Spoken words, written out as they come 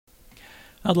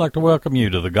I'd like to welcome you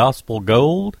to the Gospel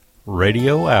Gold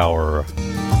Radio Hour.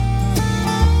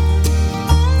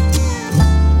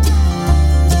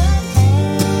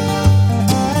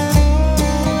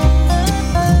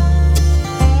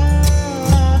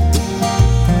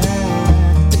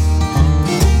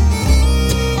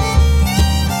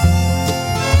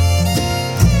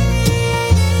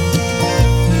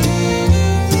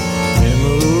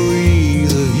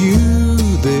 Memories of you,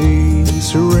 they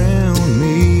surround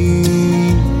me.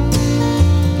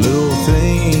 Little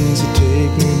things that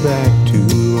take me back to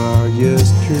our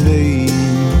yesterday.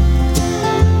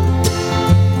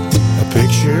 A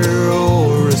picture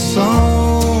or a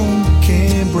song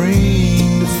can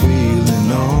bring the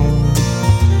feeling on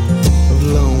of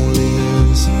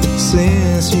loneliness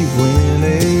since you went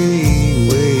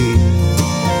away.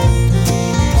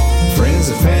 Friends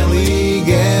and family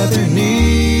gather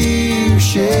near,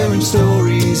 sharing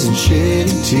stories and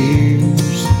shedding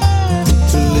tears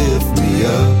to lift me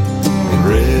up and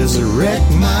resurrect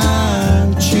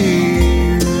my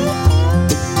cheer.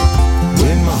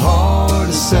 When my heart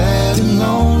is sad and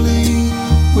lonely,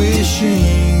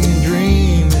 wishing and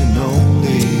dreaming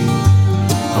only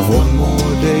of one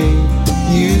more day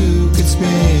you could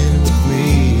spend with me.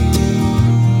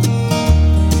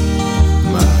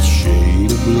 My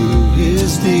shade of blue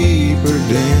is deeper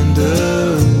than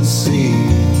the sea.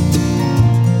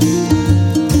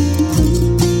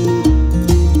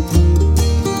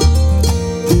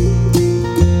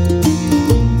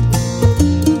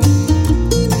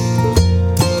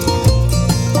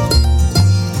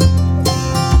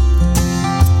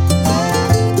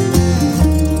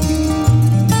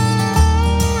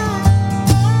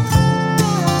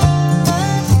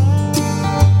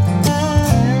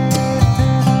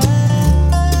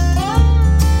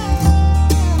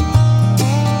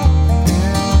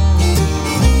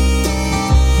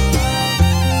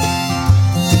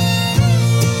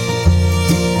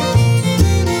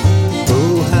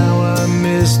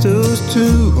 Those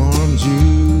two arms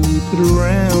you put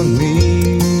around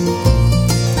me,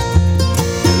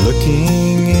 and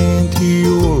looking into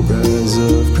your eyes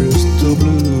of crystal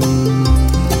blue.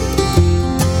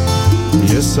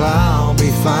 Yes, I'll be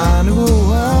fine.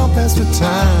 Oh, I'll pass the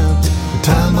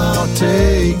time I'll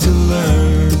take to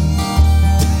learn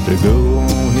to go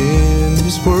on in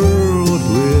this world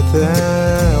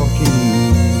without you.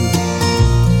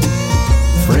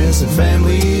 Friends and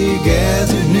family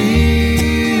gather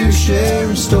near,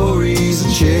 sharing stories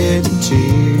and shedding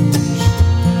tears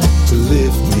to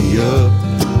lift me up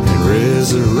and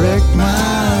resurrect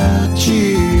my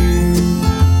cheer.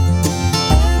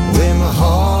 When my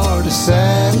heart is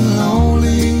sad and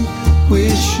lonely,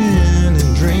 wishing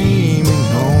and dreaming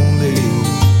only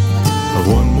of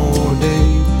one more day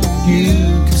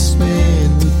you could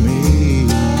spend with me.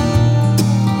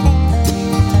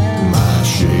 My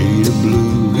shade of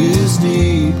blue is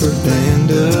deeper than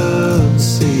the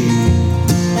sea.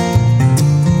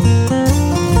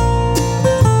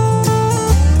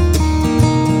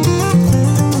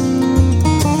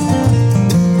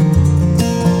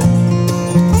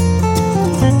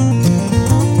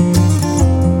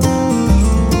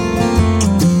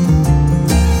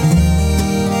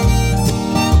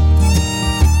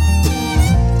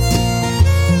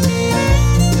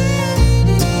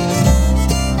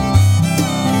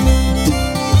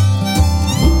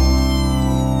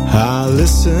 I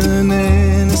listen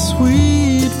and a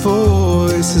sweet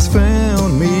voice has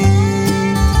found me,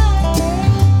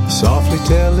 softly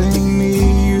telling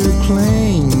me you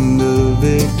claimed the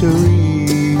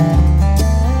victory.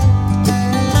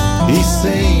 He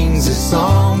sings a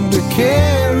song to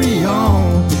carry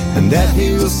on, and that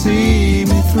he'll see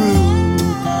me through.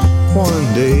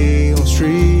 One day on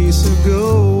streets of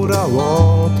gold I'll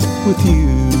walk with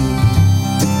you.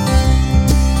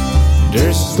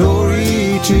 There's a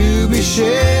story to be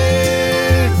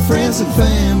shared, friends and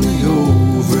family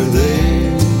over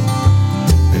there,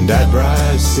 and that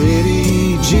bright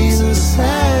city Jesus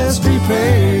has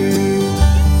prepared.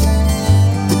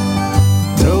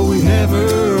 No, we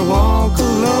never walk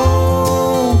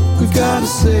alone, we've got a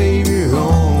Savior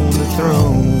on the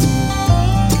throne.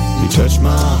 He touched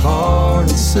my heart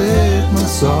and set my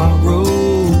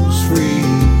sorrows free.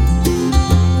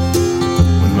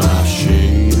 When my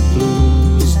shade of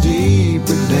blue is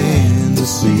deeper than the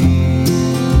sea.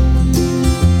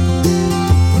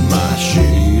 When my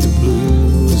shade of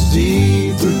blue is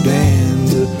deeper than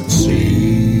the sea.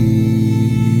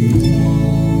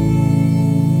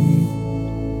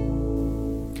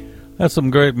 That's some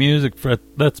great music.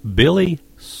 That's Billy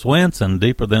Swenson,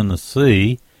 Deeper Than the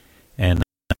Sea, and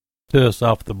to us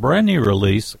off the brand new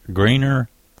release, Greener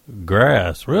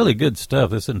Grass. Really good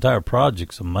stuff. This entire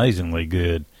project's amazingly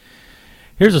good.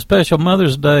 Here's a special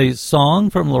Mother's Day song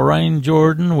from Lorraine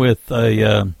Jordan with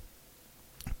a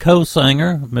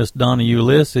co-singer, Miss Donna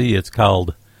Ulysses. It's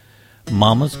called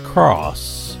Mama's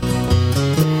Cross.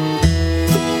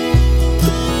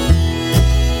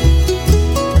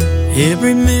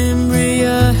 Every memory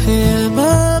I have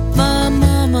of my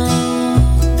mama,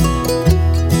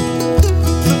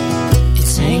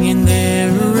 it's hanging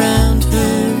there around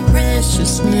her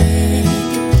precious neck.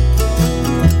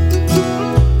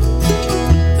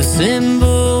 A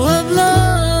symbol of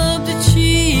love that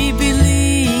she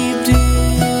believed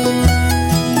in.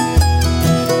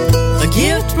 A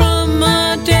gift from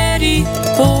my daddy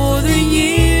for the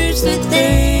years that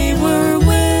they were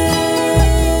wed.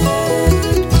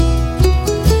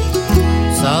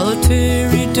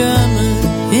 Solitary diamond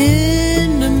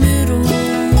in the middle,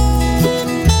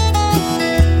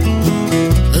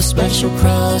 a special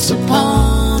cross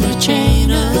upon a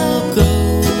chain of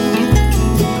gold.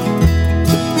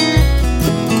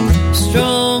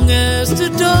 Strong as the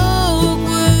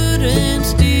dogwood and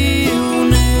steel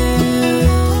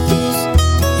nails,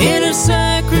 in a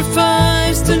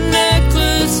sacrifice the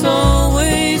necklace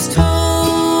always told.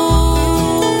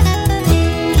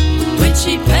 When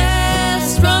she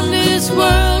passed from this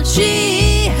world,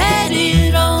 she had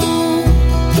it on.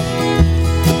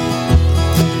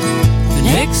 The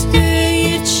next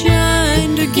day it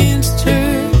shined against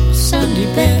her Sunday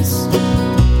best.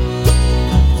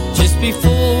 Just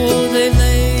before they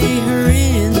lay her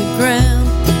in the ground,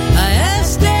 I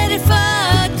asked Dad if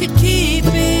I could keep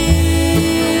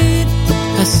it.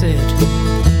 I said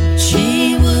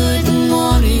she wouldn't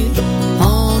want it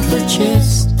on her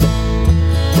chest.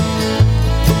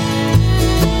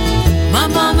 My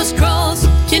mama's cross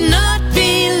cannot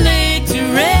be laid to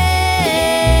rest.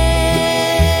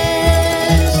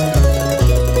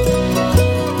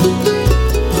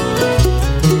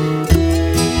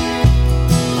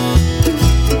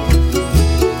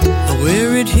 I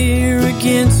wear it here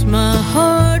against my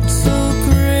heart, so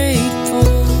grateful.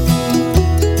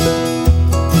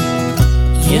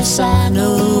 Yes, I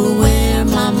know where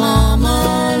my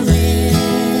mama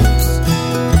lives.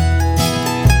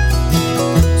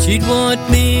 She'd want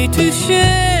me to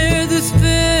share this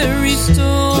very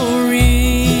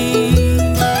story.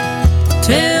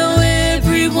 Tell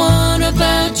everyone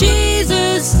about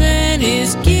Jesus and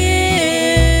his gift.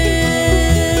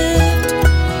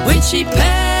 When she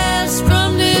passed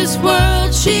from this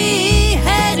world, she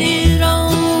had it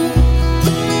on.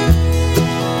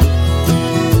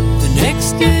 The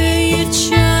next day it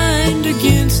shined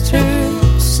against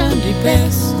her Sunday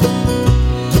best.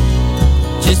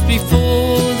 Just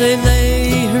before they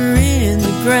lay her in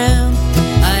the ground,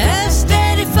 I asked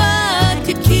Dad if I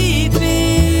could keep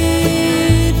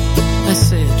it. I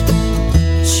said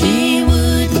she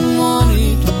wouldn't want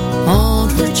it on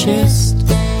her chest.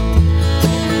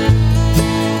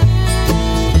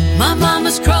 My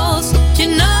mama's cross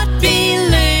cannot be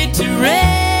laid to rest.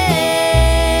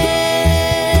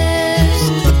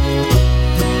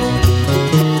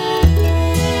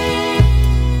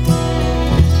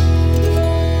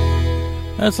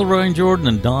 That's Lorraine Jordan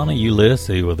and Donna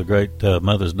Ulysses with a great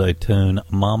Mother's Day tune,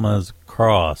 Mama's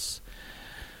Cross.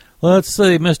 Let's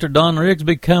see, Mr. Don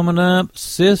Rigsby coming up.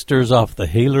 Sisters off the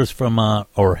Healer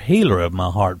of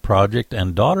My Heart project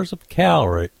and Daughters of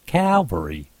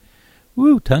Calvary.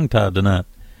 Woo, tongue-tied tonight.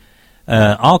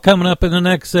 All coming up in the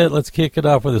next set. Let's kick it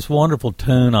off with this wonderful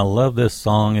tune. I love this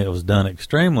song. It was done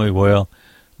extremely well.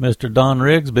 Mr. Don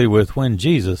Rigsby with When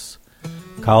Jesus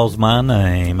Calls My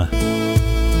Name.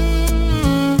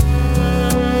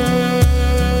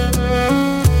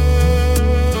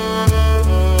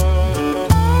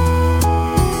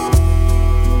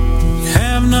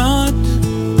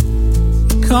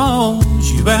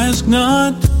 Cause you ask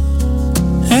not,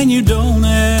 and you don't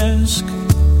ask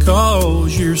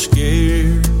cause you're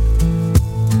scared.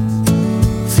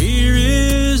 Fear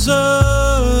is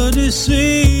a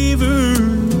deceiver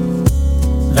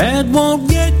that won't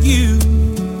get you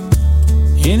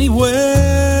anywhere.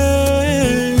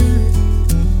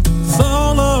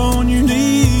 Fall on your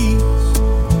knees,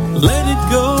 let it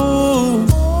go,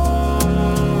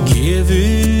 give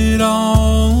it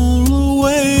all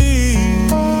away.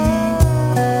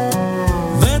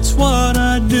 What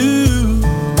I do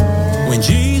when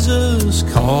Jesus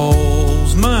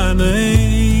calls my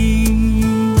name.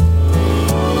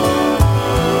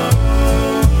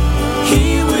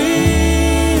 He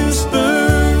whispers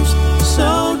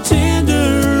so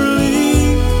tenderly,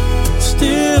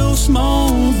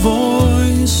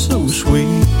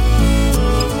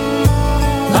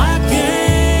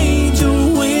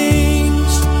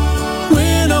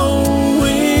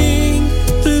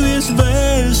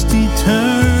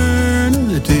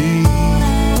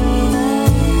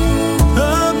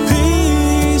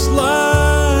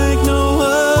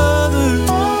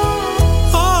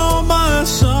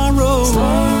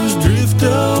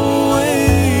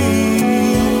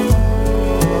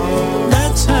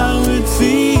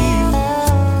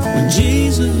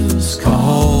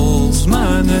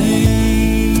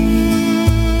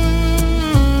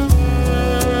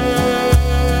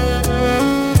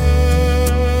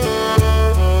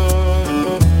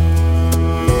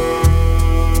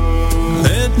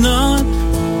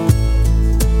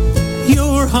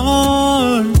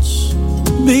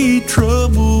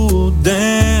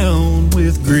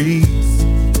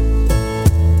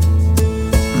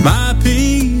 My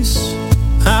peace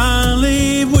I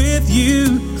leave with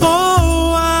you.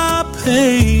 Oh, I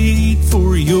paid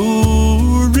for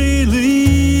your relief.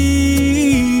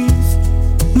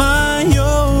 My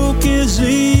yoke is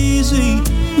easy,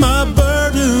 my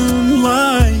burden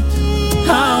light.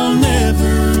 I'll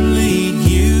never lead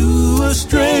you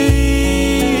astray.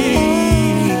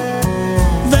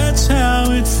 That's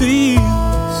how it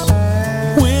feels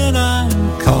when I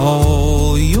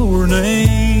call your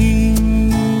name.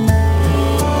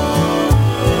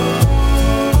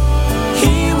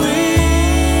 He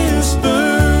whispers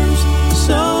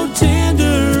so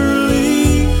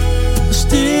tenderly, a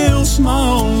still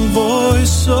small voice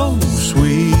so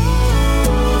sweet.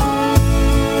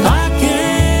 Like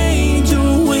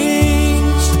angel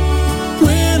wings,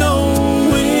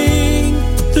 winnowing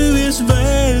through his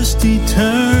vast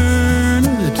eternity.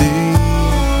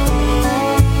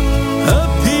 A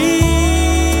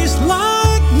peace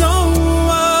like no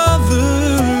other.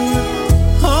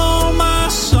 All my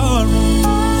sorrows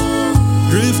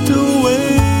drift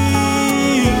away.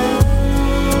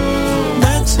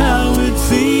 That's how it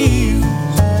feels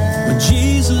when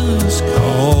Jesus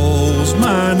calls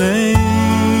my name.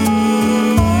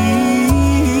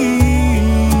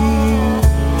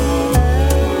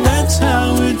 That's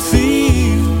how it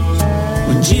feels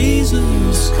when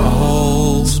Jesus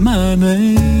calls my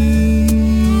name.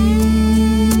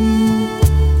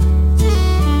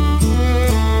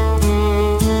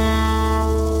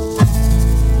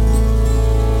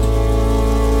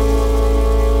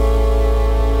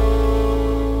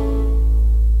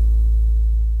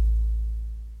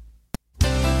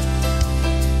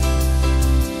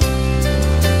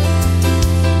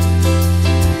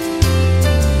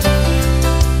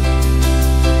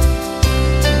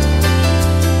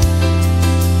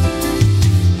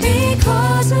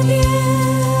 Because of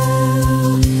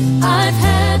you, I've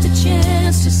had the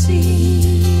chance to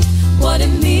see what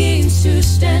it means to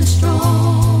stand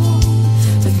strong,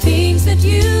 the things that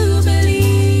you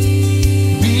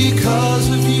believe. Because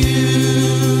of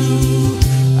you,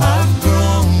 I've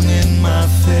grown in my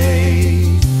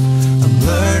faith. I'm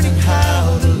learning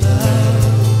how to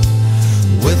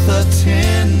love with a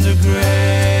tender grace.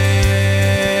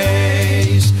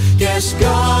 Yes,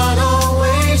 God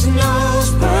always knows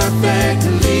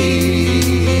perfectly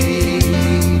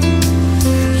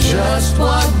just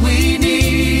what we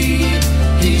need.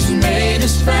 He's made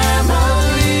us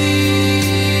family,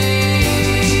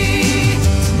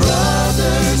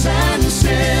 brothers and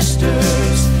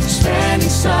sisters, standing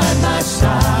side by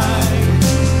side,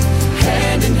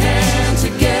 hand in hand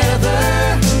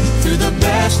together through the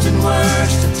best and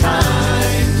worst of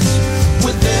times.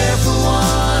 We're there for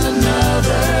one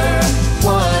another,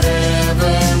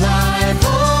 whatever life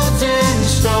holds in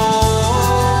store.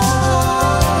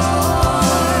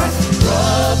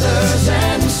 Brothers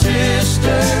and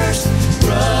sisters,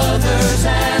 brothers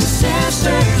and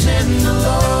sisters in the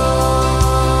Lord.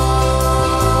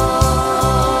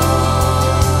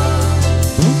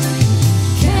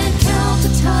 Can't count the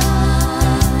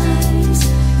times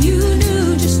you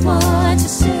knew just what to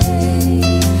say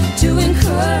to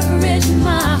encourage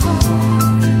my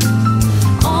heart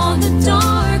on the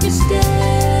darkest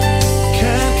day.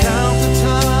 Can't count the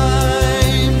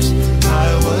times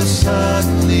I was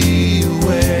suddenly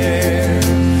aware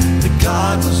that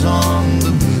God was on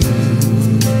the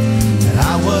move, and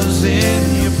I was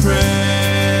in your prayers.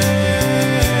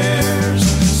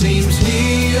 Seems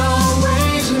He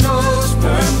always knows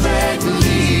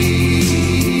perfectly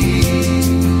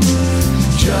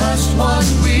just what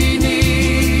we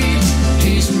need.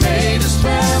 He's made us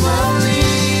family,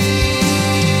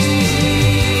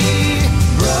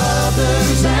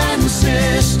 brothers and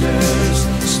sisters,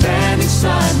 standing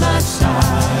side by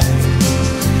side,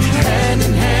 hand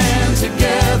in hand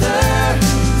together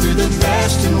through the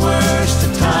best and worst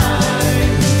of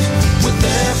times. We're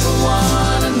there for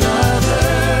one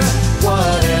another,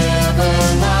 whatever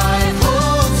life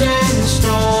holds in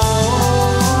store.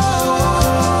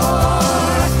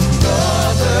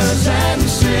 Brothers and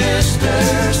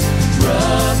sisters,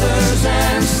 brothers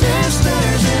and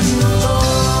sisters in the Lord.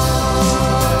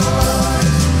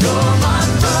 You're my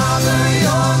brother,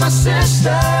 you're my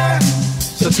sister,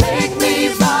 so take me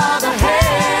by the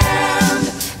hand.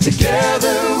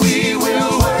 Together we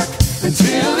will work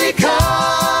until He comes.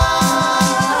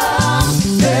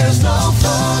 There's no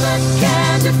foe that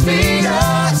can defeat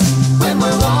us when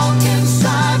we're walking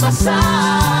side by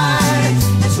side.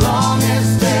 As long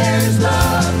as there's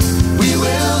love, we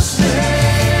will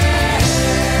stand.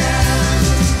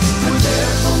 We're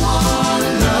there for one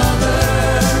another,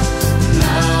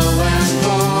 now and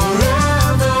forevermore.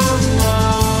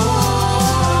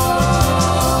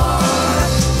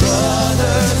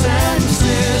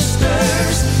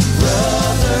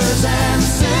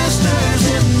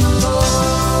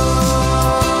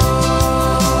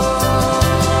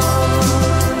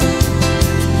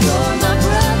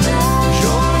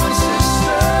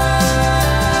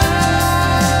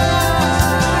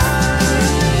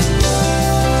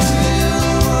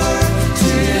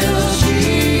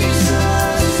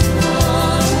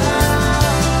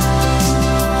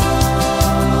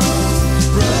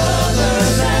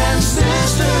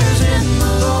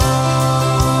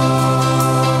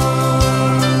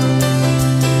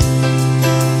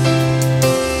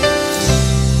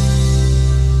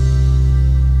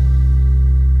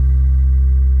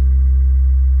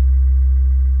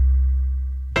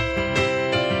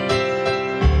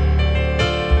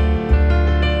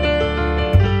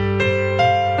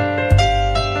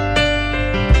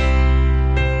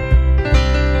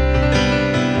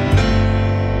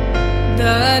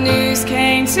 The news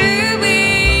came to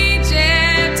Egypt,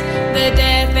 the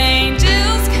death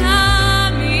angels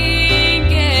coming.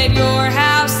 Get your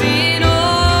house in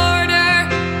order,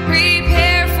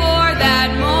 prepare for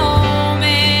that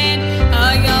moment.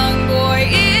 A young boy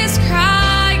is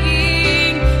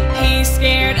crying, he's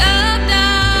scared of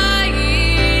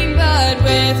dying, but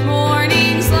with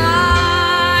morning's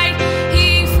light,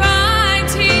 he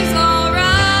finds he's alright.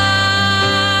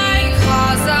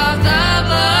 Because of the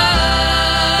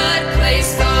blood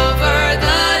placed over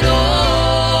the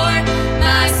door,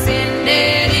 my sin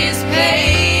debt is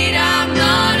paid, I'm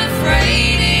not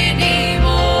afraid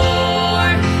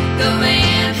anymore. The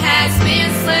Lamb has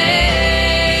been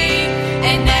slain,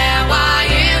 and now I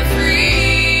am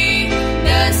free.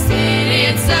 The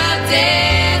sentence of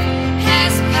death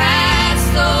has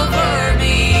passed over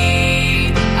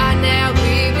me. I now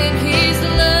live in His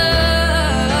love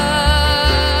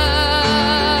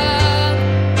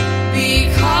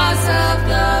because of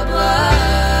the blood.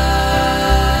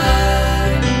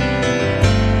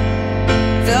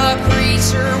 The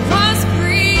preacher was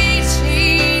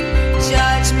preaching,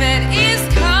 judgment is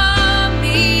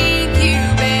coming, you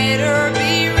better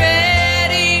be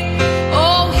ready.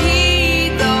 Oh,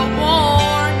 heed the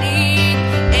warning.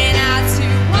 And I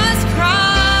too was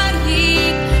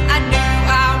crying, I knew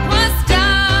I was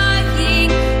dying,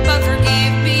 but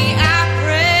forgive me, I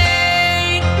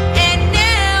prayed, and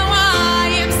now I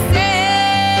am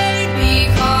saved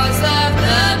because of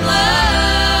the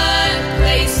blood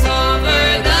placed over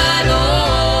the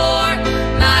door.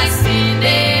 My sin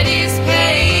debt is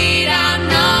paid, I'm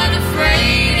not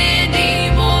afraid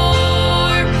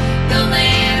anymore. The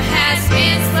Lamb has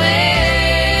been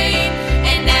slain,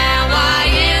 and now I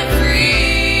am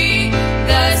free.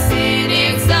 The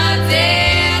sentence of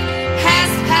death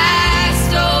has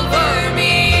passed over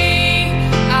me.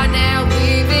 I now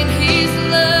live in His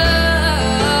love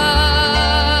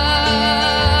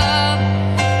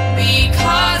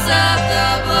because of the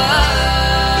blood.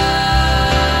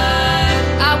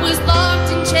 I was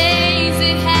locked in chains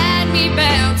and had me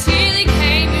bound till He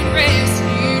came and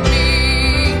rescued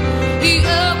me. He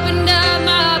opened up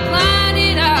my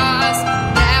blinded eyes,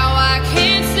 now I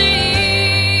can see.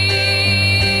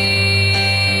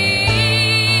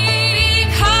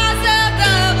 Because of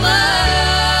the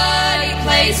blood He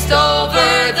placed over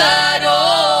the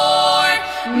door,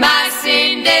 my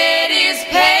sin debt is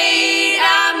paid,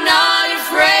 I'm not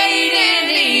afraid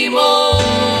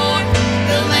anymore.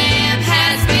 The Lamb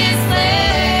has been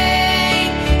slain,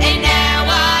 and now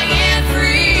I am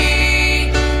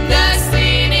free. The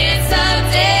sentence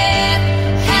of death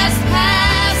has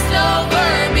passed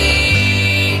over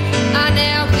me. I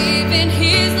now live in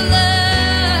His love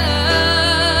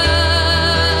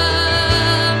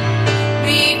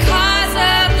because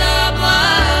of the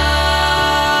blood.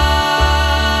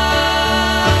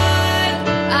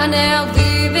 I now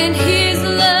live in His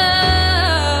love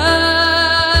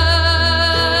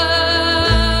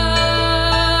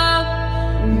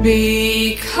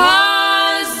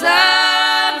because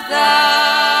of the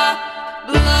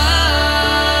blood.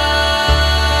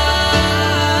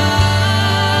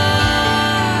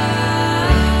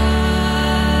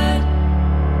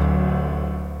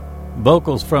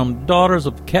 Vocals from Daughters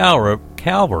of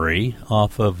Calvary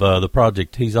off of the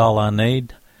project He's All I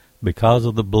Need, Because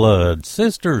of the Blood.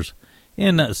 Sisters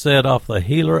in that set off the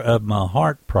Healer of My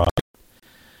Heart project.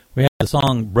 We had the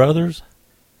song Brothers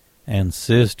and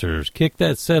Sisters. Kick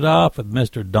that set off with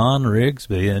Mr. Don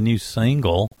Rigsby, a new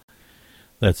single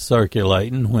that's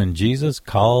circulating, When Jesus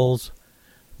Calls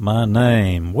My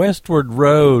Name. Westward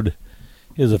Road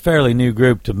is a fairly new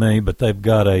group to me, but they've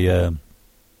got a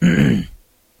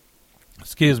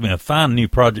a fine new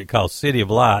project called City of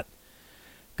Light.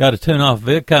 Got a tune off of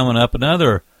it coming up.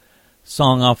 Another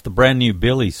song off the brand new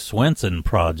Billy Swenson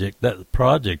project. That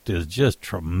project is just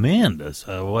tremendous.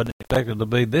 I wasn't expecting it to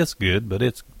be this good, but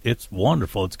it's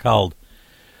wonderful. It's called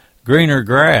Greener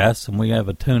Grass, and we have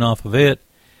a tune off of it.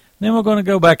 Then we're going to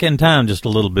go back in time just a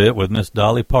little bit with Miss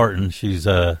Dolly Parton. She's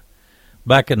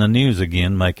back in the news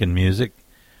again making music.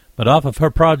 But off of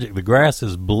her project, The Grass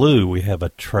is Blue, we have a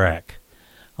track.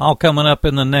 All coming up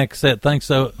in the next set. Thanks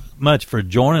so much for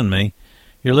joining me.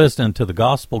 You're listening to the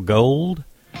Gospel Gold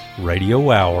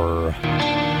Radio Hour.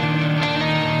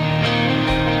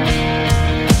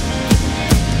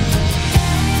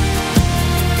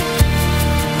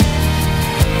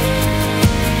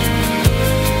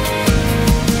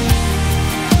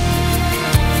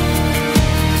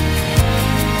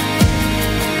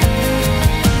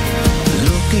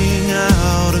 Looking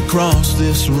out across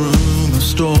this room of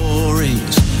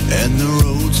stories and the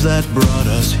roads that brought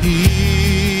us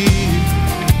here.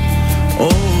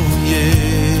 Oh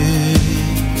yeah.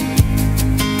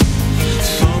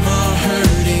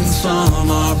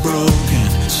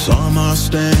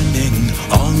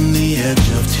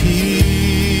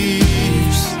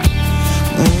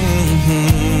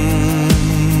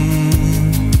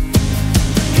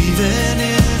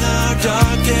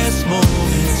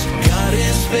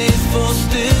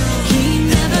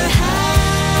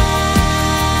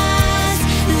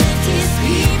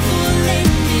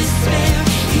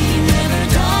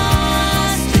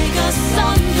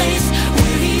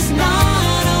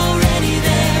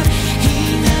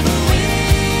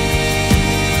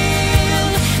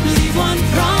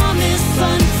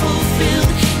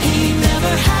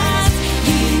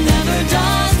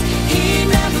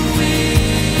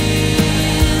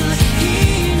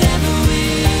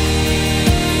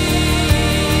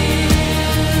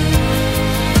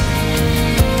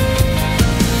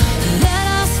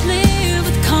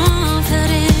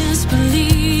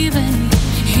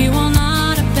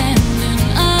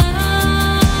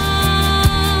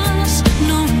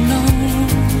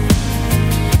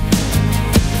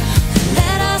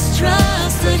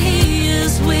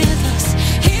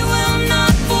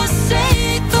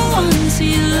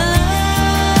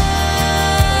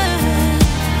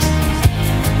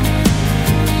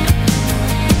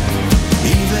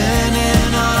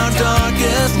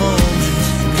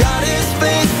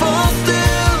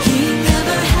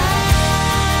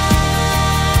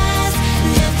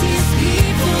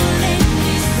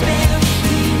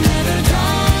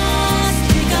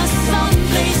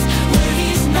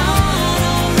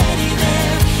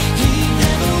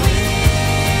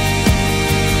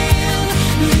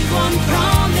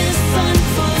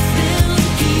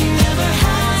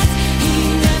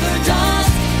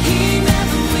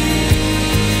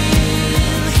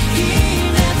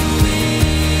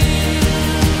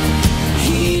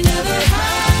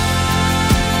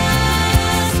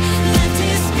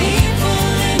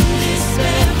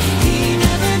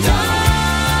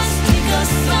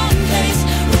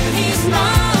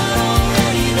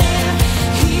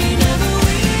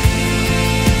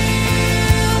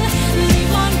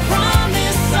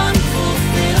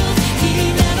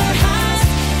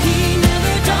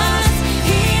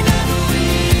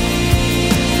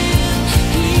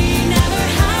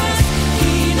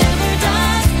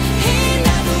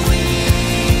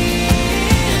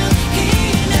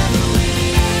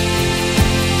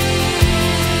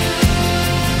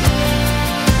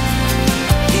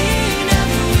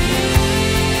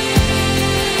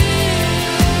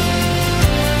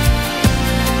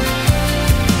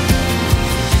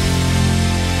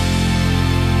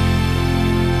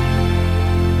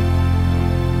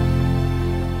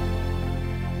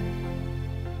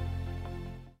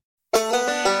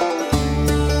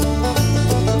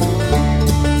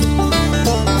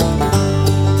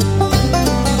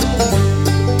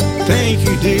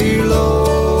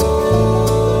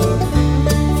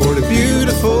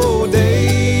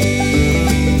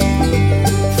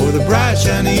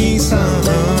 shining sun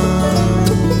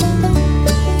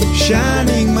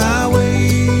shining my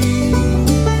way.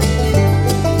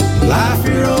 Life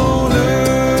here on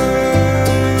earth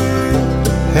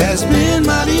has been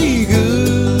mighty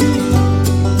good,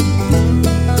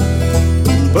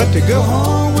 but to go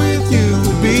home with you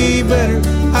would be better,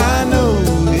 I know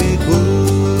it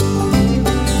would.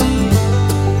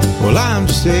 Well, I'm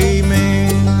just a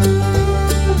man,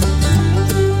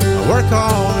 I work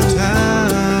all the time,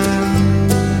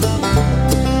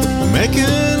 making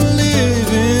a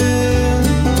living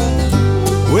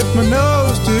with my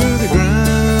nose to the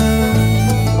ground.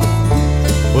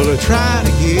 Well, I try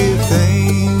to give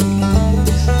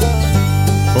thanks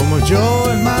for my joy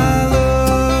and my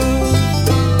love,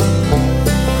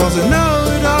 'cause I know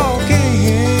it all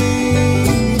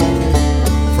came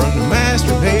from the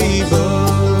master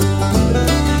above.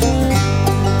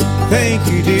 Thank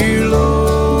you, dear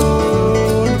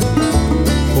Lord,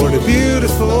 for the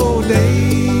beautiful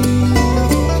day,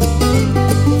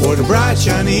 for the bright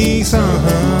shining sun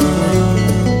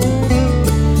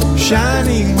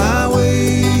shining my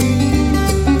way.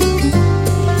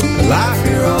 Life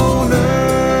here on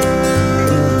earth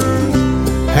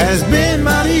has been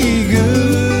mighty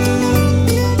good,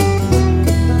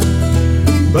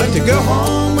 but to go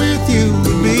home with you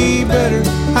would be better,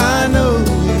 I know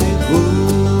it would.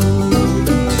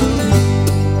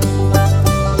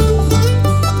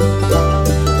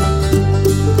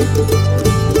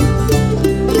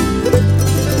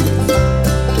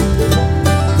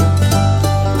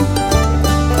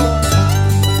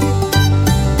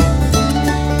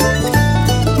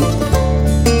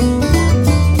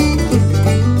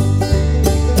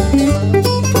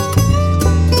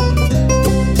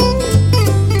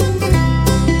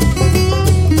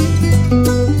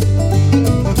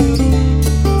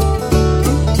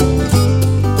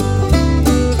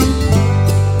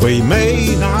 We may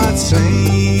not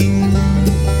sing,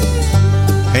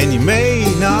 and you may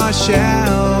not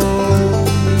shout,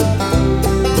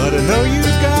 but I know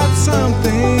you've got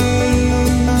something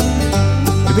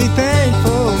to be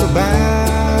thankful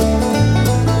about.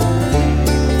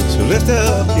 So lift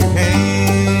up your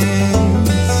hands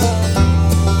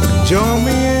and join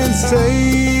me and say,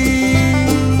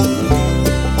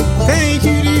 thank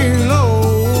you, dear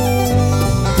Lord,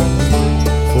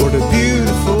 for the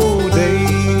beautiful day.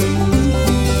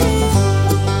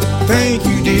 Thank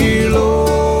you, dear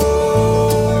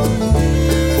Lord,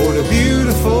 for the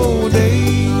beautiful day,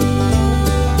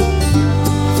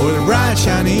 for the bright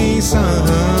shining sun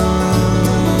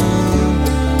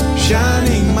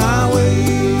shining my way.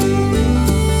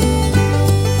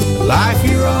 Life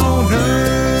here on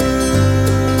earth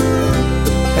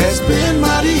has been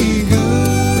mighty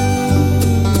good,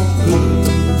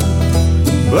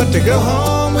 but to go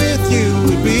home with you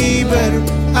would be better,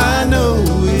 I know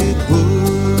it would.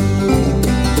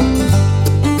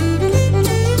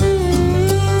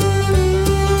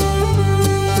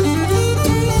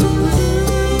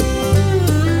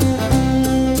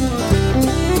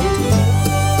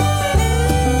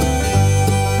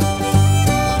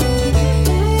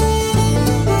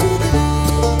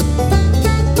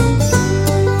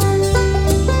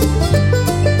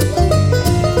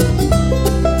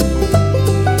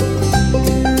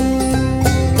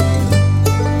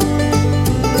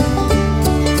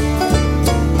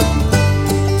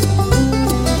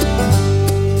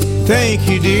 Thank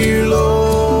you, dear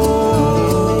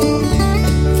Lord,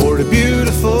 for the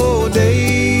beautiful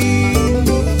day,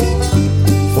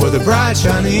 for the bright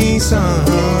shining sun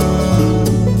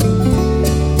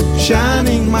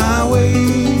shining my way.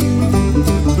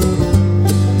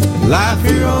 Life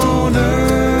here on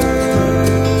earth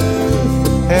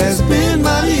has been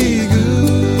mighty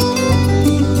good,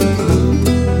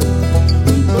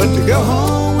 but to go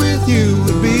home with you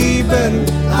would be better,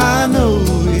 I know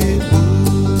it would.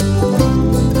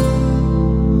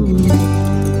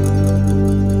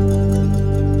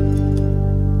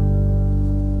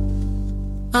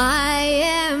 I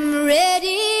am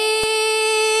ready,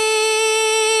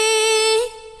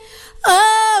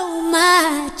 oh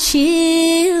my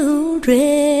children,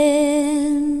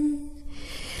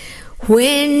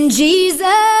 when Jesus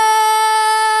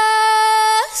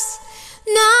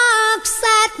knocks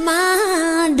at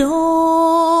my door,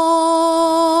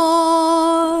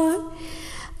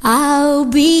 I'll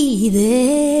be there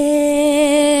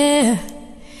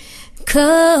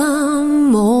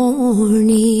come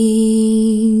morning.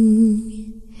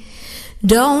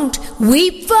 Don't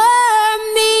weep for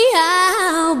me,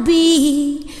 I'll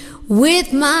be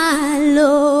with my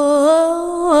Lord.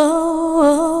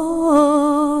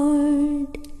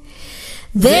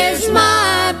 There's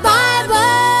my Bible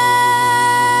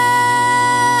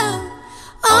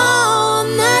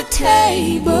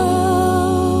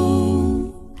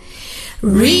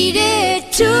read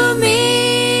it to me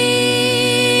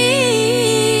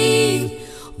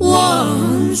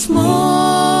once more.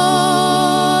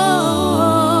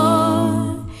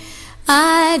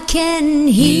 I can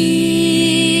hear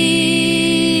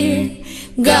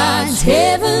God's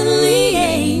heavenly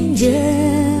angels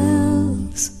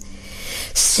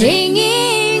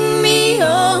singing me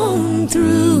on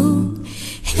through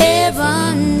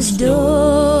heaven's door.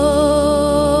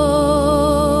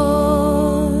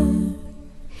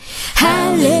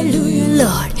 Hallelujah,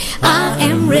 Lord, I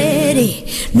am ready.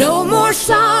 No more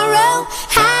sorrow.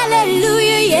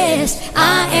 Hallelujah, yes,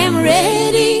 I am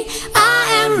ready. I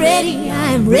am ready.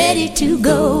 I am ready to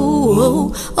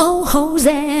go. Oh,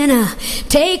 Hosanna,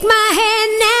 take my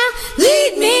hand now.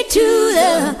 Lead me to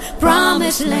the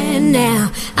promised land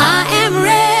now. I am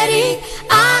ready.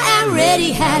 I am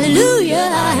ready. Hallelujah,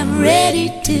 I am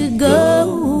ready to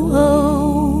go.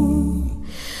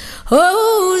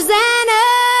 Hosanna,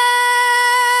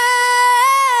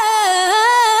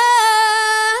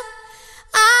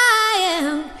 I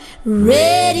am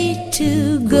ready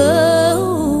to go.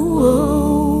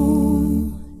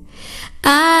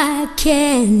 I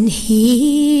can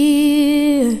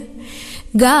hear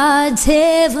God's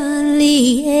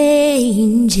heavenly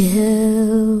angels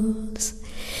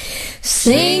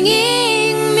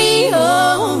singing me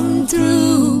on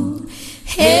through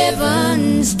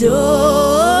heaven's door,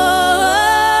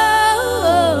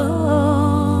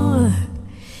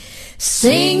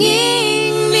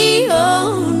 singing me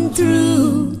on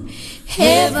through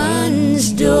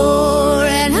heaven's door,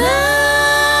 and I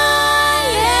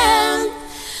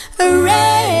am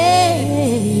ready.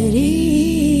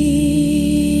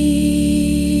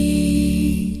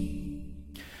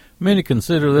 Many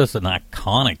consider this an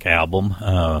iconic album.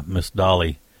 Miss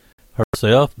Dolly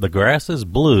herself, The Grass is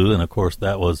Blue, and of course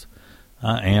that was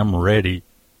I Am Ready.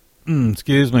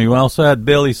 Excuse me. We also had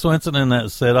Billy Swenson in that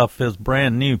set off his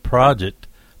brand new project,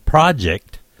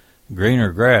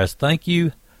 Greener Grass. Thank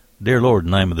you, dear Lord.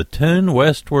 Name of the tune,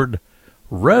 Westward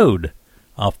Road,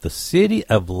 off the City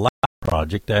of Light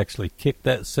project. Actually kicked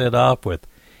that set off with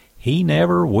He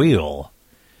Never Will.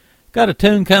 Got a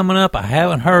tune coming up I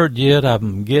haven't heard yet.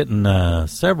 I'm getting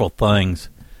several things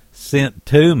sent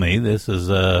to me. This is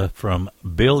from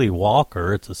Billy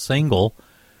Walker. It's a single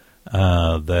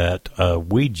that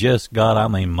we just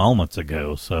got, moments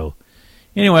ago. So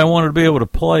anyway, I wanted to be able to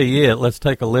play it. Let's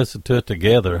take a listen to it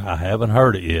together. I haven't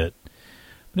heard it yet.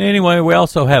 But anyway, we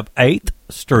also have 8th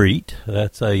Street.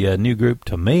 That's a new group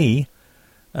to me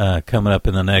coming up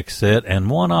in the next set. And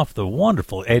one off the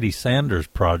wonderful Eddie Sanders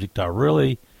project. I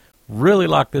really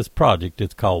like this project.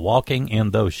 It's called Walking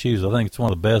in Those Shoes. I think it's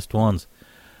one of the best ones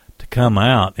to come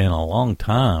out in a long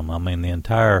time. The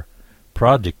entire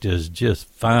project is just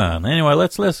fine. Anyway,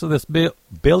 let's listen to this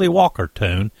Billy Walker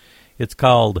tune. It's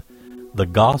called The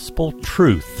Gospel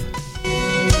Truth.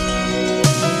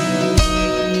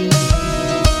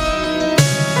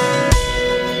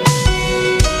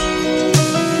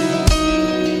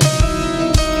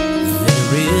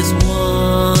 There is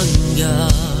one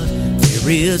God, there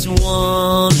is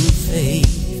one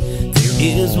faith, there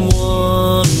is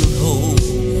one hope,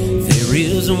 there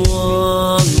is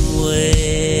one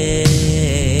way,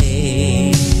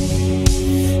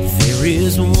 there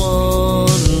is one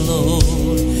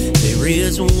Lord, there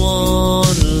is one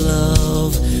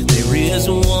love, there is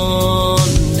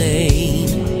one name,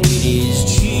 it is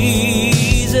Jesus.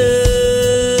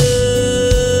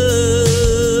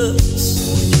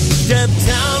 Step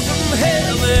down from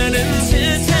heaven into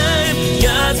time,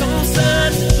 God's own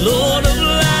Son, Lord of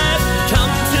life,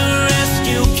 come to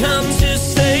rescue, come to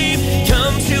save,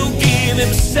 come to give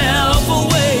himself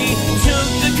away, took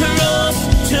the cross,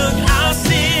 took our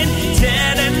sin,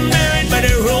 dead and buried, but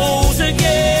he rose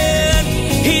again.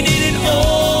 He did it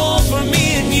all for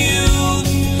me and you,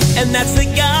 and that's the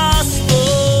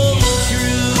gospel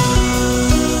truth.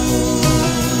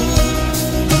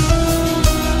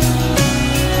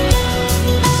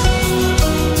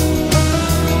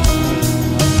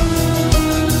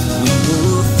 We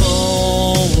were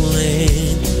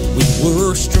fallen, we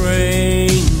were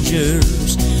strangers,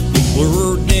 we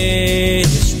were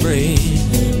desperate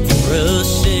for a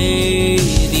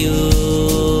Savior.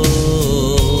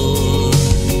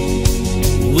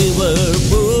 We were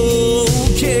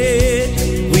broken,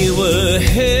 we were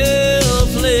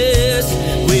helpless,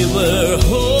 we were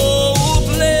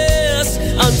hopeless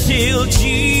until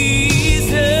Jesus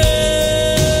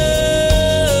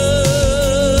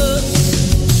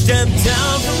stepped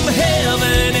down from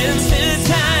heaven into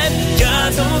time,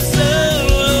 God's own Son,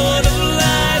 Lord of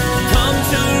life, come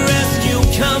to rescue,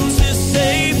 come to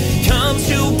save, come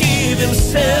to give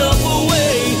himself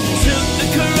away, took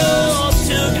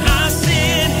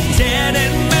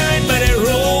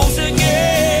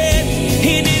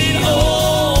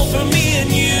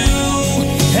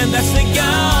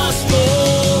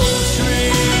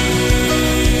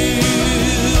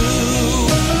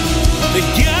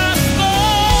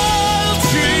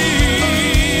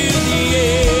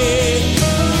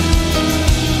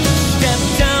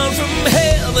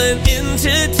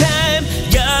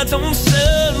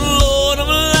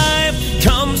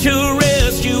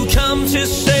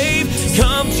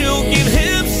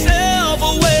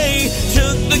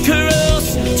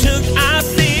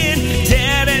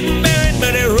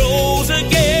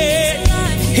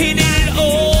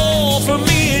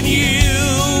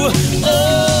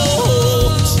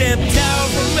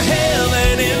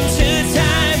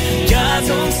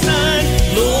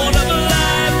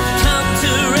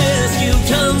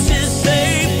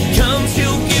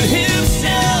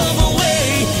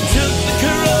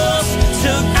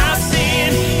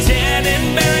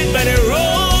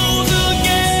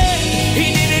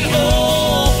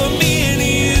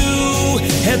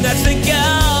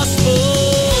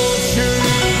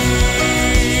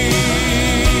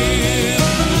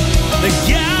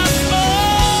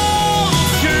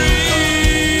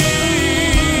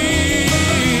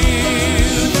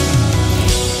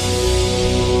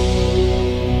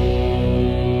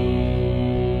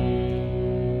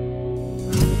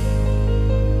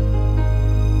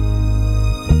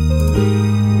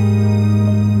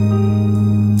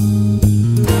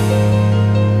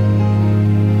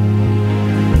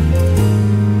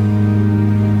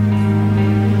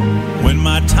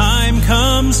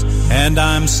comes, and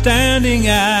I'm standing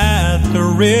at the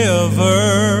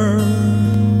river.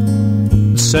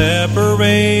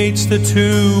 Separates the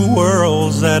two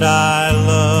worlds that I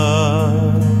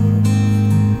love.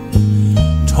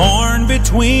 Torn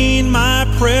between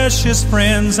my precious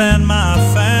friends and my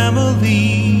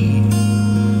family,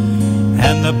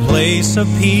 and the place of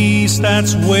peace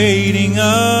that's waiting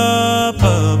up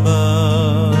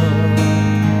above.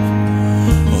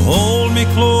 Hold me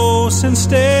close and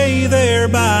stay there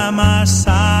by my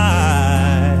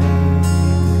side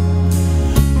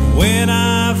when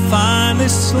I finally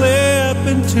slip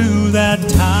into that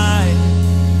tide.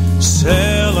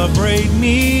 Celebrate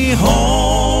me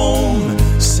home,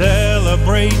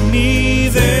 celebrate me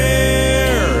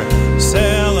there,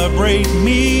 celebrate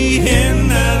me in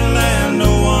that land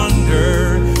of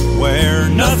wonder where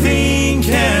nothing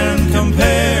can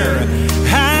compare.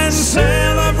 And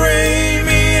celebrate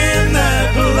me in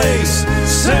that place,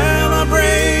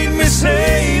 celebrate me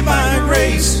saved by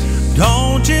grace.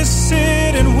 Don't just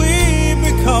sit and weep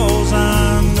because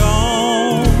I'm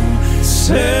gone.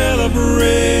 Celebrate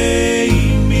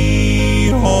me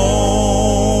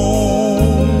home.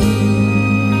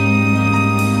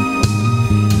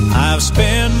 I've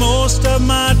spent most of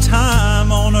my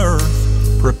time on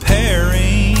earth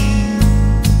preparing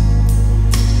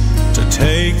to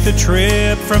take the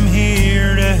trip from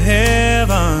here to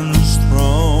heaven's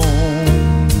throne,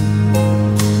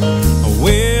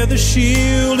 with the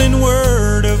shield and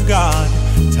word of God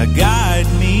to guide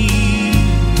me.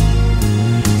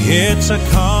 It's a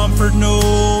comfort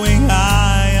knowing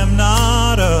I am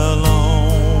not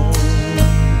alone.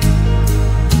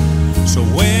 So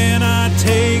when I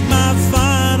take my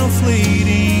final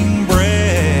fleeting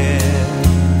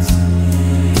breath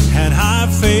and I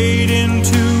fade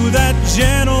into that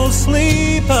gentle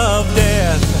sleep of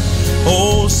death,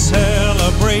 oh,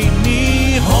 celebrate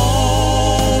me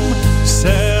home,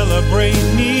 celebrate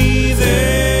me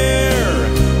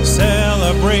there,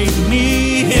 celebrate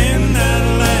me in that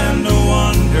land of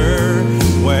wonder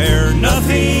where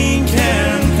nothing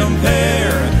can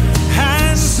compare.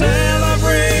 And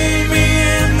celebrate me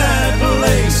in that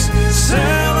place,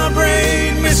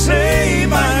 celebrate me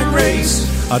saved by grace.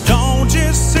 Don't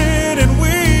just sit and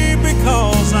weep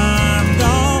because I'm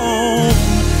gone.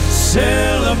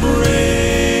 Celebrate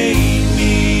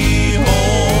me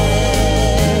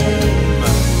home.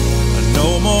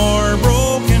 No more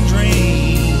broken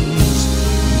dreams,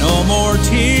 no more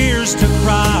tears to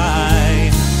cry.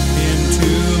 Into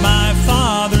my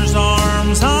Father's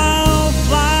arms I'll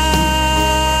fly.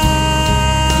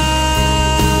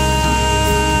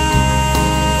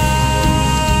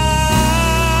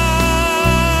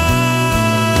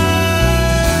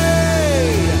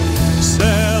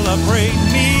 Celebrate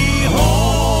me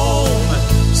home,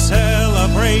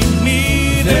 celebrate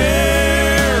me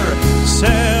there,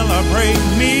 celebrate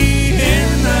me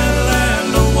in that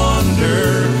land of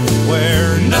wonder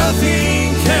where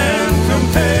nothing can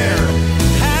compare.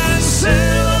 And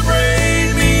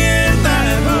celebrate me in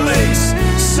that place,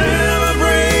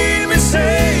 celebrate me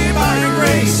saved by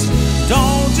grace.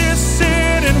 Don't just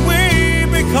sit and weep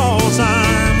because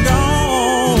I'm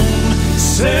gone.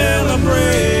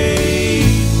 Celebrate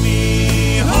me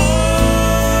home.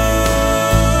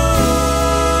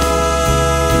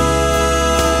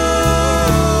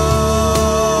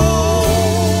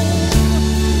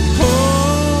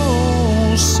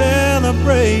 Oh,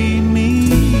 celebrate me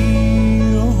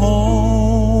home.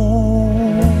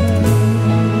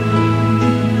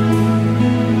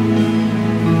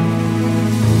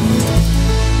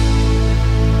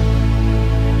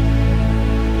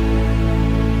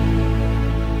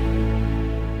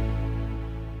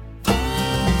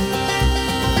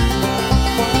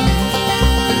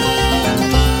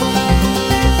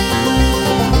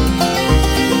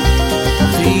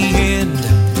 The end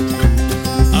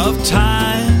of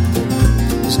time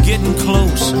is getting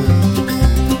closer.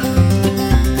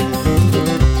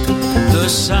 The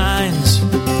signs,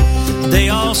 they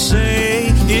all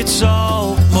say it's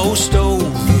almost over.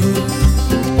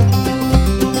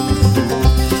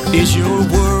 Is your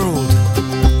world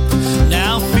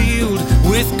now filled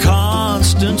with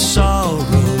constant sorrow?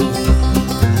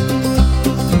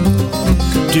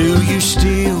 Do you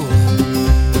still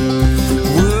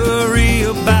worry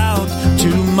about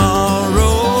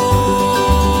tomorrow?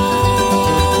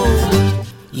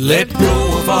 Let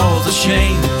go of all the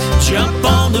shame, jump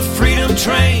on the freedom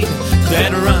train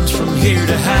that runs from here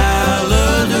to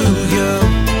hallelujah.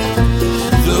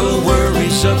 The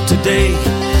worries of today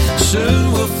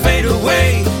soon will fade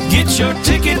away. Get your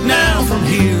ticket now from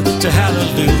here to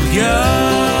hallelujah.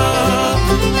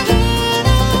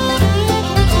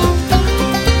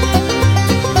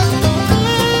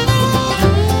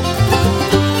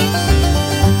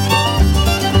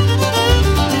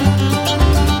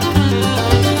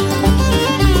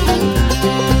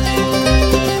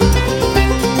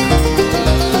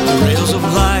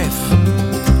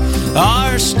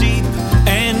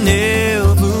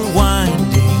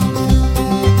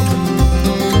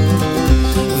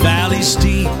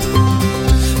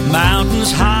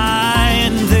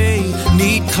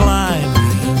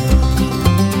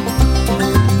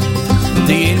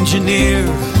 near.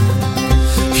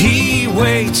 He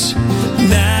waits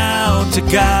now to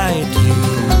guide you.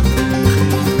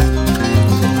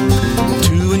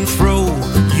 To and fro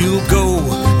you'll go,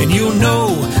 and you'll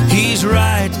know He's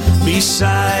right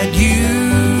beside you.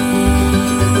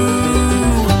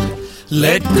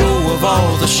 Let go of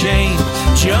all the shame.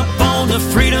 Jump on the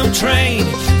freedom train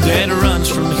that runs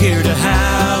from here to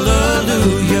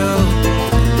hallelujah.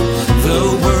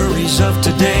 The worries of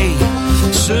today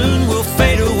soon will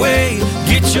fade away.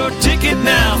 Get your ticket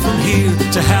now from here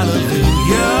to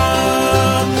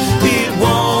hallelujah. It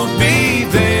won't be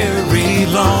very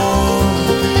long.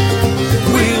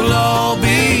 We'll all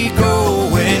be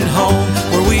going home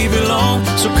where we belong.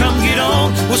 So come get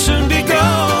on, we'll soon be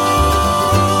gone.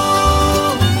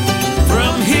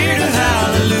 From here to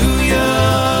hallelujah.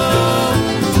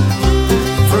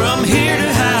 From here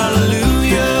to hallelujah.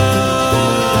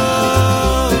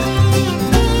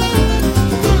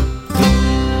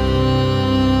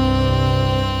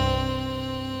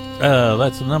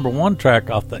 That's the number one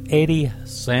track off the Eddie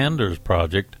Sanders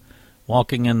project,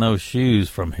 Walking in Those Shoes,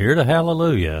 From Here to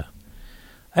Hallelujah.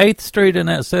 8th Street in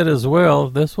that set as well.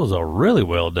 This was a really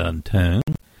well done tune.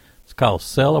 It's called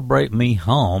Celebrate Me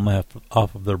Home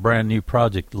off of their brand new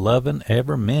project, Lovin'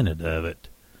 Every Minute of It.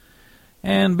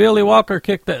 And Billy Walker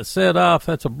kicked that set off.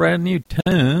 That's a brand new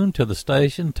tune to the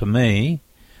station, to me,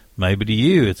 maybe to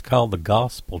you. It's called The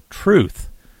Gospel Truth.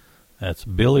 That's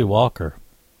Billy Walker.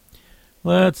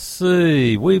 Let's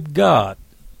see. We've got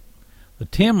the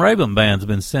Tim Rabin Band's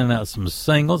been sending out some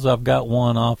singles. I've got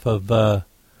one off of a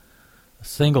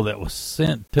single that was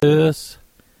sent to us.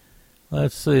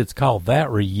 Let's see. It's called That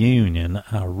Reunion.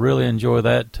 I really enjoy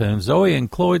that tune. Zoe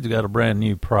and Cloyd's got a brand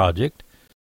new project.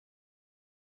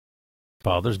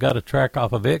 Father's got a track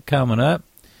off of it coming up.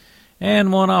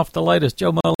 And one off the latest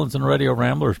Joe Mullins and Radio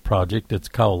Ramblers project. It's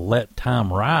called Let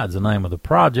Time Ride's the name of the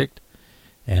project.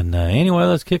 And anyway,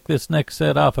 let's kick this next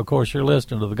set off. Of course, you're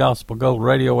listening to the Gospel Gold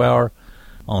Radio Hour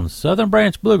on Southern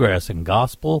Branch Bluegrass and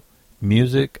Gospel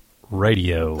Music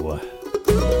Radio.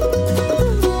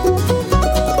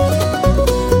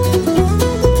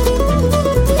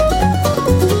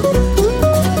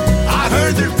 I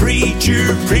heard the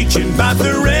preacher preaching about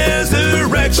the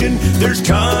resurrection. There's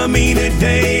coming a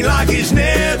day like it's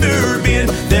never been.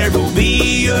 There will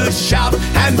be a shout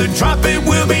and the trumpet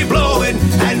will be blowing,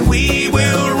 and we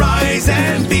will rise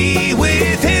and be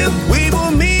with Him. We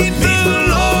will meet the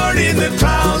Lord in the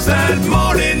clouds that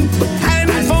morning, and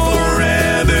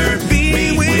forever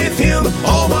be with Him.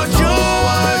 Oh, what joy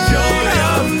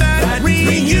of that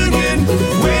reunion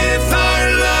with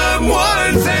our loved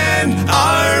ones and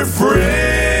our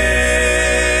friends.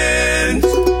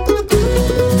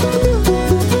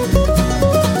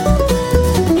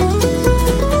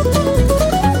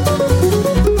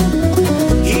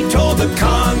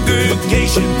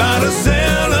 About a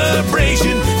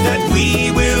celebration that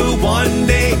we will one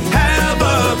day have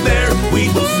up there. We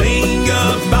will sing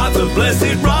about the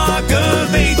blessed rock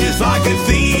of ages. Like a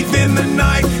thief in the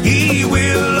night, He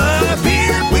will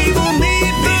appear. We will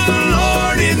meet the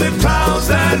Lord in the clouds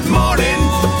that morning,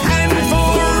 and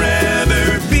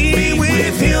forever be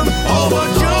with Him. Oh, what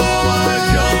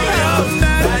joy of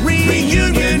that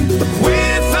reunion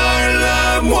with our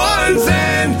loved ones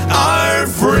and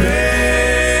our friends.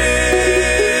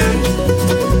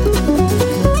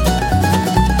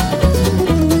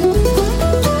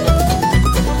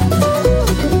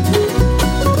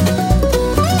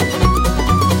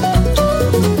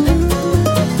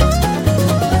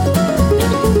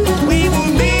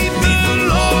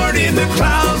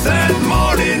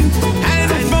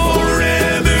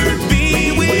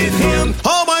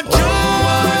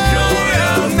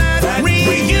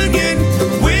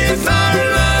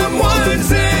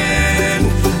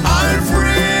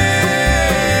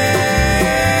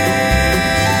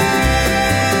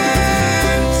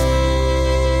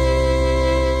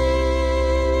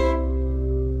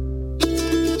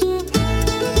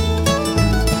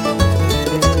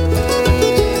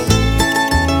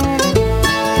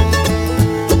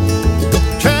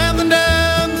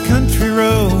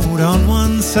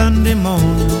 Sunday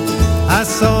morning, I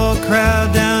saw a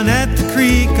crowd down at the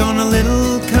creek on a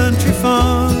little country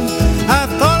farm. I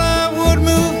thought I would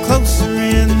move closer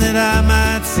in that I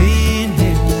might see and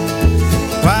hear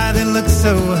why they look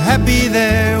so happy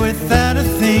there without a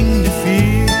thing to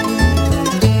fear.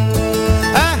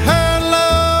 I heard a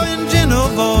low and gentle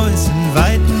voice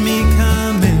inviting me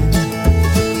come in.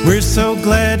 We're so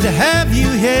glad to have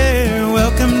you here.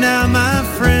 Welcome now, my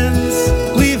friends.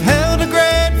 We've held a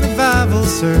great revival,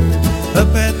 sir,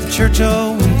 up at the church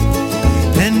all week,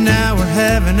 and now we're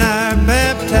having our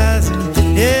baptizing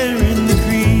here in the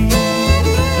creek.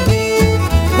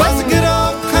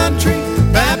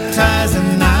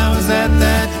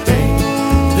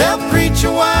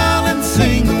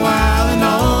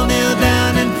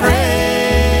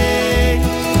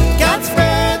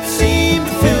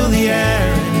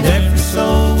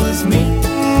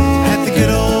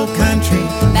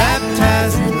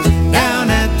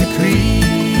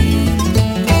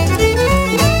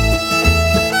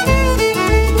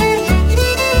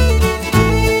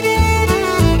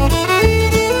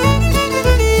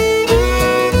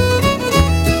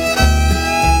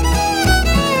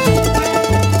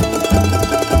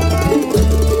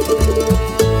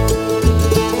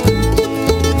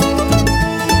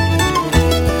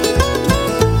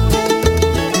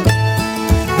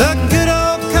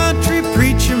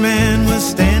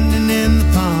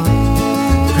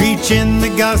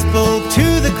 gospel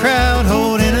to the crowd,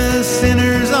 holding a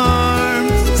sinner's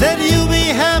arms. Said, you'll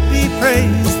be happy,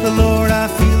 praise the Lord, I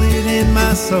feel it in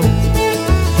my soul.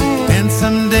 And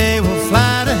someday we'll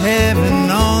fly to heaven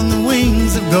on the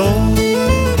wings of gold.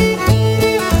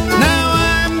 Now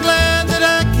I'm glad that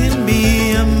I can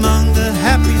be among the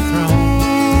happy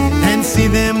throng and see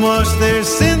them wash their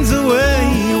sins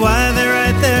away while they're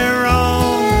right their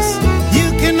wrongs. You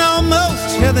can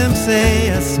almost hear them say,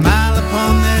 a smile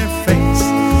upon their face,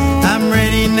 I'm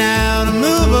ready now to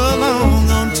move along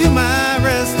on to my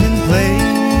resting place.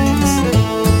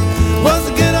 Was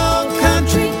a good old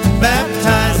country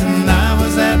baptizing I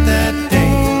was at that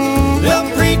day. They'll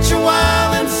preach a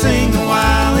while and sing a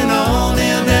while and all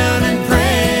kneel down and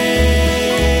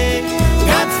pray.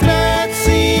 God's Spirit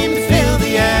seemed to fill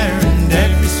the air and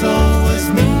every soul was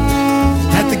me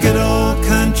at the good old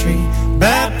country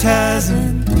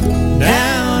baptizing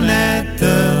down at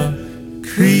the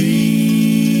creek.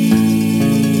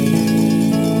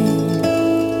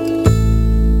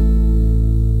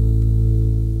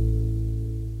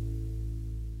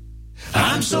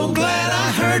 I'm so glad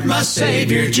I heard my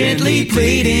Savior gently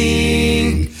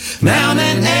pleading. Now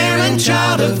an errant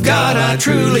child of God I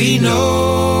truly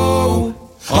know.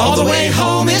 All the way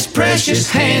home His precious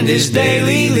hand is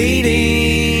daily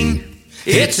leading.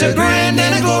 It's a grand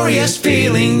and a glorious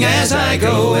feeling as I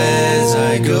go, as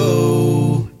I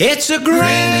go. It's a grand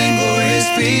and glorious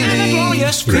feeling,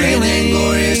 grand and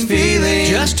glorious feeling,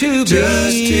 just to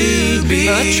be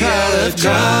a child of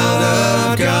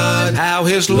God. How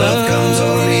His love comes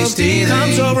over me stealing, love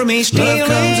comes over me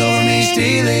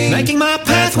stealing, making my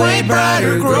pathway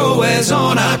brighter grow as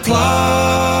on I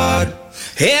plod.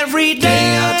 Every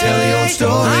day I'll tell the old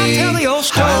story, I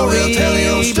will tell the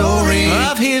old story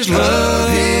of His love,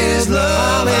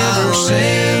 I'll ever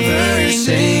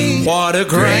sing. What a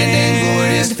grand and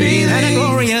glorious feeling, and a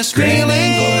glorious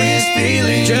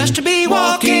feeling, just to be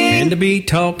walking and to be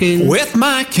talking with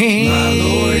my King, my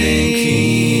Lord and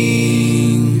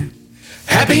King.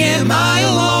 Happy am I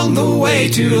along the way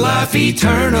to life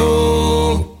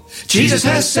eternal. Jesus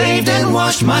has saved and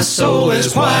washed my soul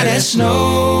as white as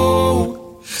snow.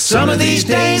 Some of these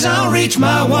days I'll reach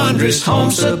my wondrous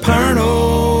home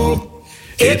supernal.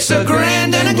 It's a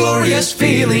grand and a glorious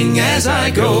feeling as I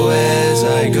go, as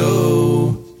I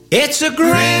go. It's a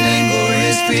grand and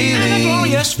glorious feeling,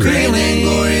 grand and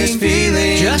glorious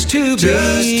feeling, just to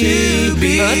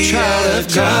be a child of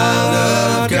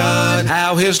God.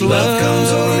 How His love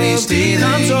comes over me stealing,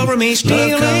 love comes over me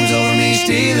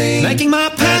stealing, making my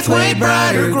pathway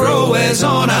brighter grow as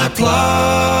on I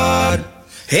plod.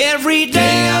 Every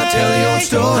day I'll tell the old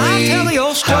story, I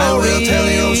will tell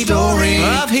the old story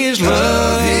of His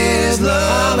love,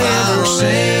 I'll ever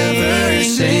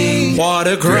sing. What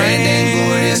a grand and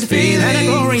glorious feeling, and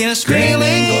a grand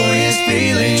and glorious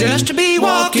feeling, just to be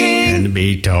walking and to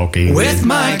be talking with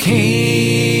my King.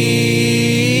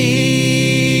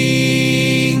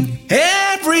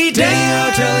 Every day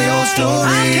I'll tell the old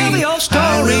story, I will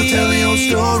tell the old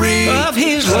story of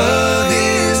His love,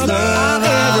 I'll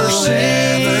ever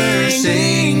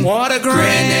sing. What a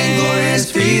grand and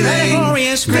glorious feeling,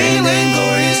 grand and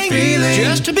glorious feeling,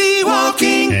 just to be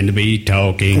walking and to be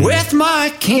talking with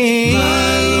my King,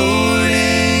 my Lord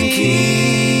and King.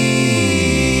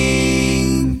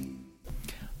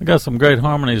 I got some great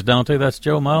harmonies, don't they? That's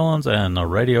Joe Mullins and the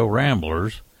Radio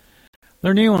Ramblers.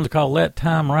 Their new one's called Let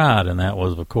Time Ride, and that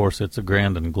was, of course, It's a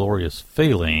Grand and Glorious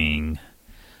Feeling.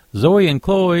 Zoe and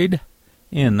Cloyd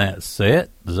in that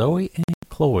set. Zoe and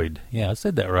Cloyd. Yeah, I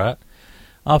said that right.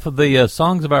 Off of the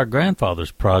Songs of Our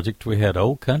Grandfathers project, we had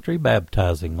Old Country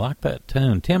Baptizing. Like that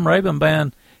tune. Tim Rabin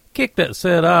Band kicked that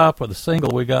set off with a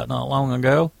single we got not long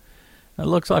ago. It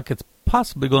looks like it's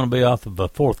possibly going to be off of a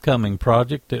forthcoming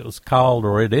project. It is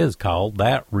called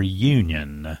That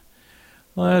Reunion.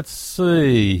 Let's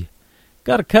see.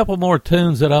 Got a couple more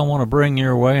tunes that I want to bring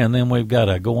your way, and then we've got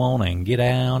to go on and get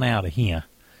on out of here.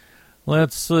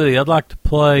 Let's see. I'd like to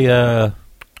play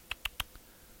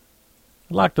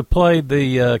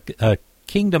the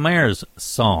Kingdom Heirs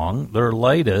song. Their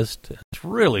latest, it's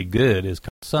really good, is called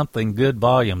Something Good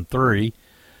Volume 3.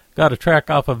 Got a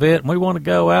track off of it, and we want to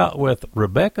go out with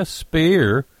Rebecca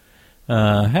Spear.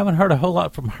 Haven't heard a whole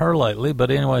lot from her lately,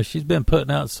 but anyway, she's been putting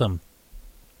out some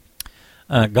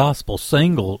gospel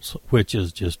singles, which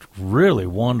is just really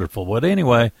wonderful. But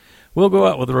anyway, we'll go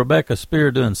out with Rebecca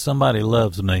Spear doing Somebody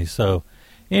Loves Me. So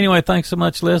anyway, thanks so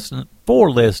much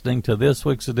for listening to this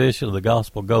week's edition of the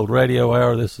Gospel Gold Radio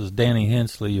Hour. This is Danny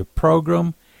Hensley, your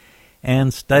program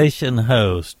and station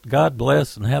host. God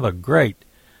bless and have a great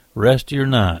rest of your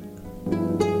night.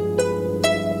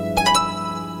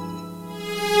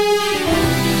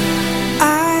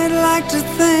 I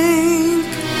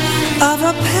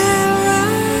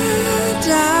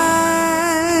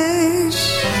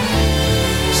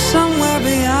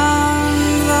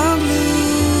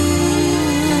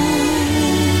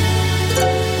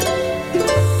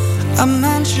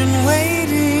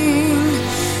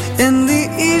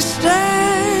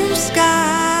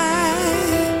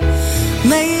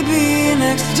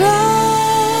next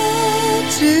door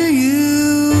to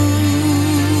you.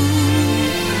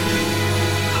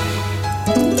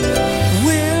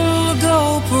 We'll go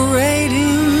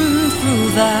parading through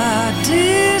the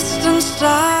distant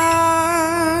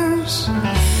stars,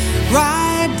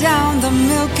 right down the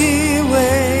Milky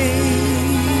Way.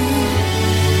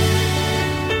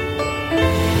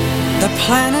 The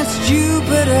planets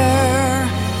Jupiter,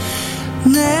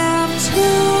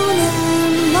 Neptune,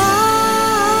 and Mars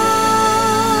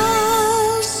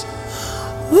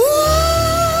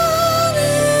won't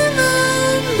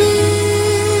even be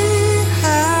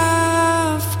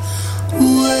halfway.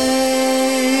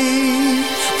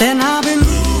 Then I'll be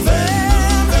moving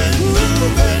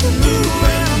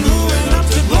up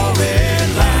to glory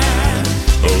land.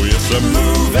 Oh yes, I'm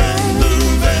moving.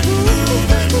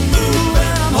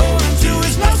 I'm holding to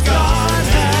his mascot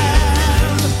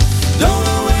hand. Don't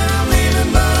know where I'm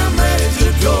leaving, but I'm ready to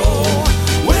go.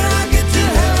 When I get to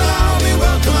heaven, I'll be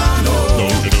welcome, I know.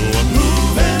 Don't you know I'm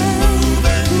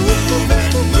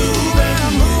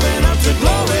moving up to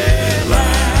glory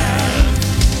land.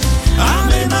 I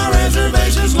made my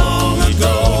reservations long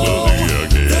ago.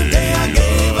 The day I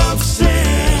gave up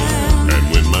sin.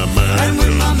 And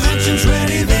when my mansion's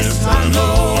ready this time, no.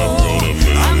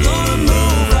 I'm gonna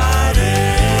move right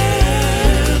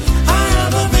in. I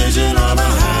have a vision of a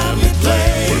happy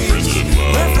place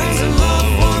where friends and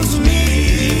loved ones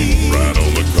meet.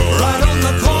 right on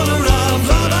the Corner of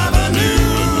Love Avenue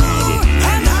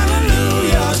and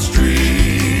Hallelujah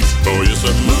Street. Oh yes,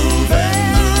 I'm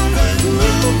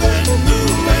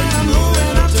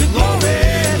Moving up to glory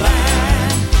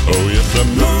land. Oh yes, I'm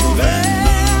Moving,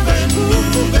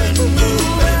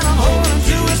 I'm holding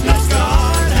to his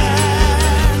mascot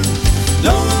hand.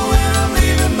 Don't know where I'm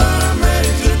leaving, but I'm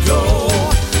ready to go.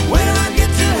 When I get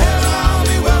to heaven, I'll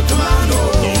be welcome, I know.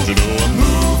 Don't you know I'm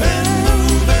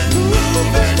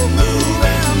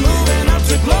Moving up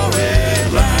to glory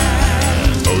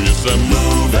land. Oh yes, I'm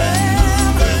Moving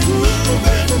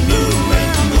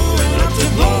up to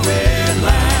glory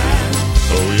land.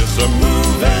 Oh yes, I'm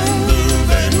Moving,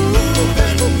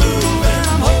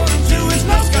 I'm holding to his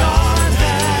mascot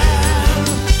hand.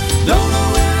 Don't know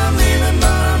where I'm leaving,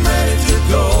 but I'm ready to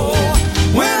go.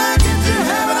 When I get to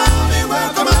heaven, I'll be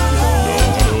welcome, I know.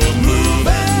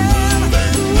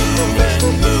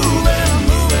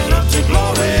 Moving up to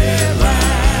glory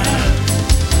land.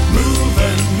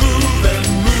 Moving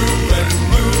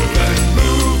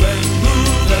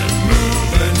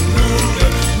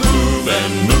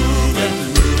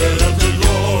up to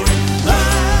glory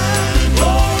land.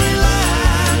 Glory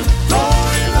land,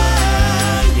 glory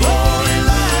land, glory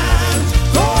land,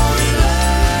 glory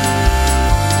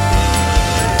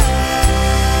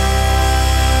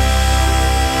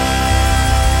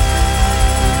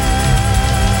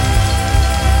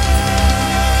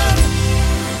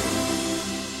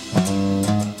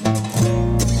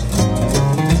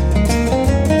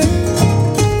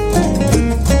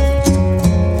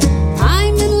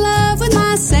I'm in love with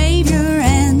my Savior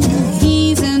and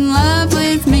He's in love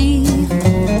with me.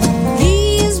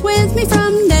 He is with me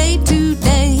from day to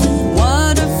day.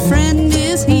 What a friend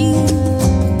is He.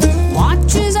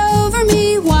 Watches over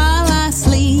me while I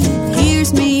sleep.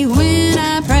 Hears me when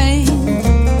I pray.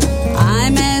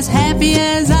 I'm as happy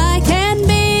as I can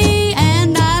be,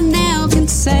 and I now can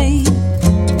say,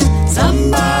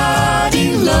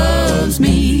 somebody loves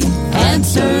me,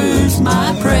 answers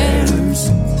my prayers.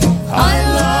 I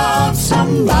love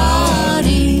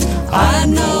somebody, I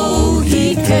know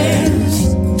he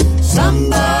cares.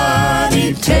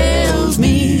 Somebody tells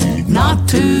me not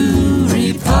to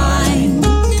repine.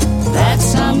 That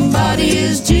somebody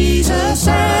is Jesus,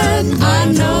 and I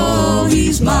know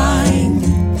he's mine.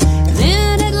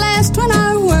 Then at last, when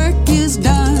our work is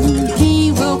done,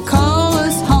 he will call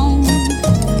us home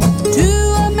to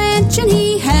a mansion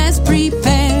he has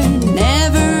prepared,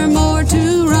 never more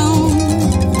to roam.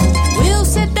 We'll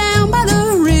sit down by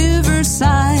the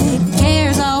riverside,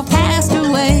 cares all passed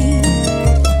away,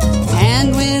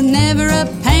 and with never a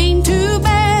pain to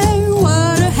bear.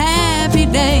 What a happy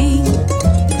day.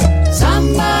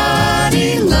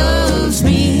 Somebody loves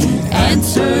me,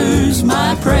 answers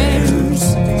my prayers.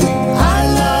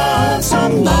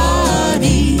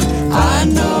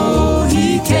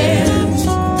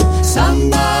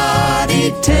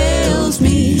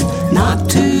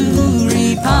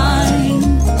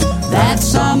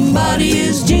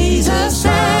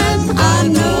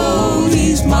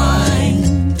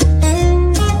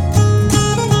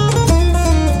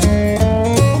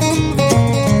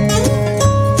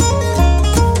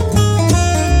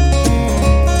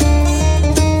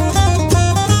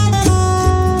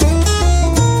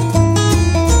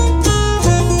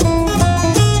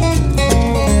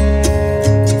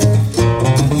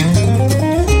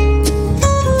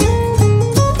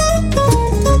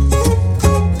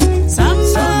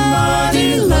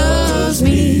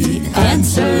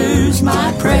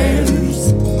 my prayer.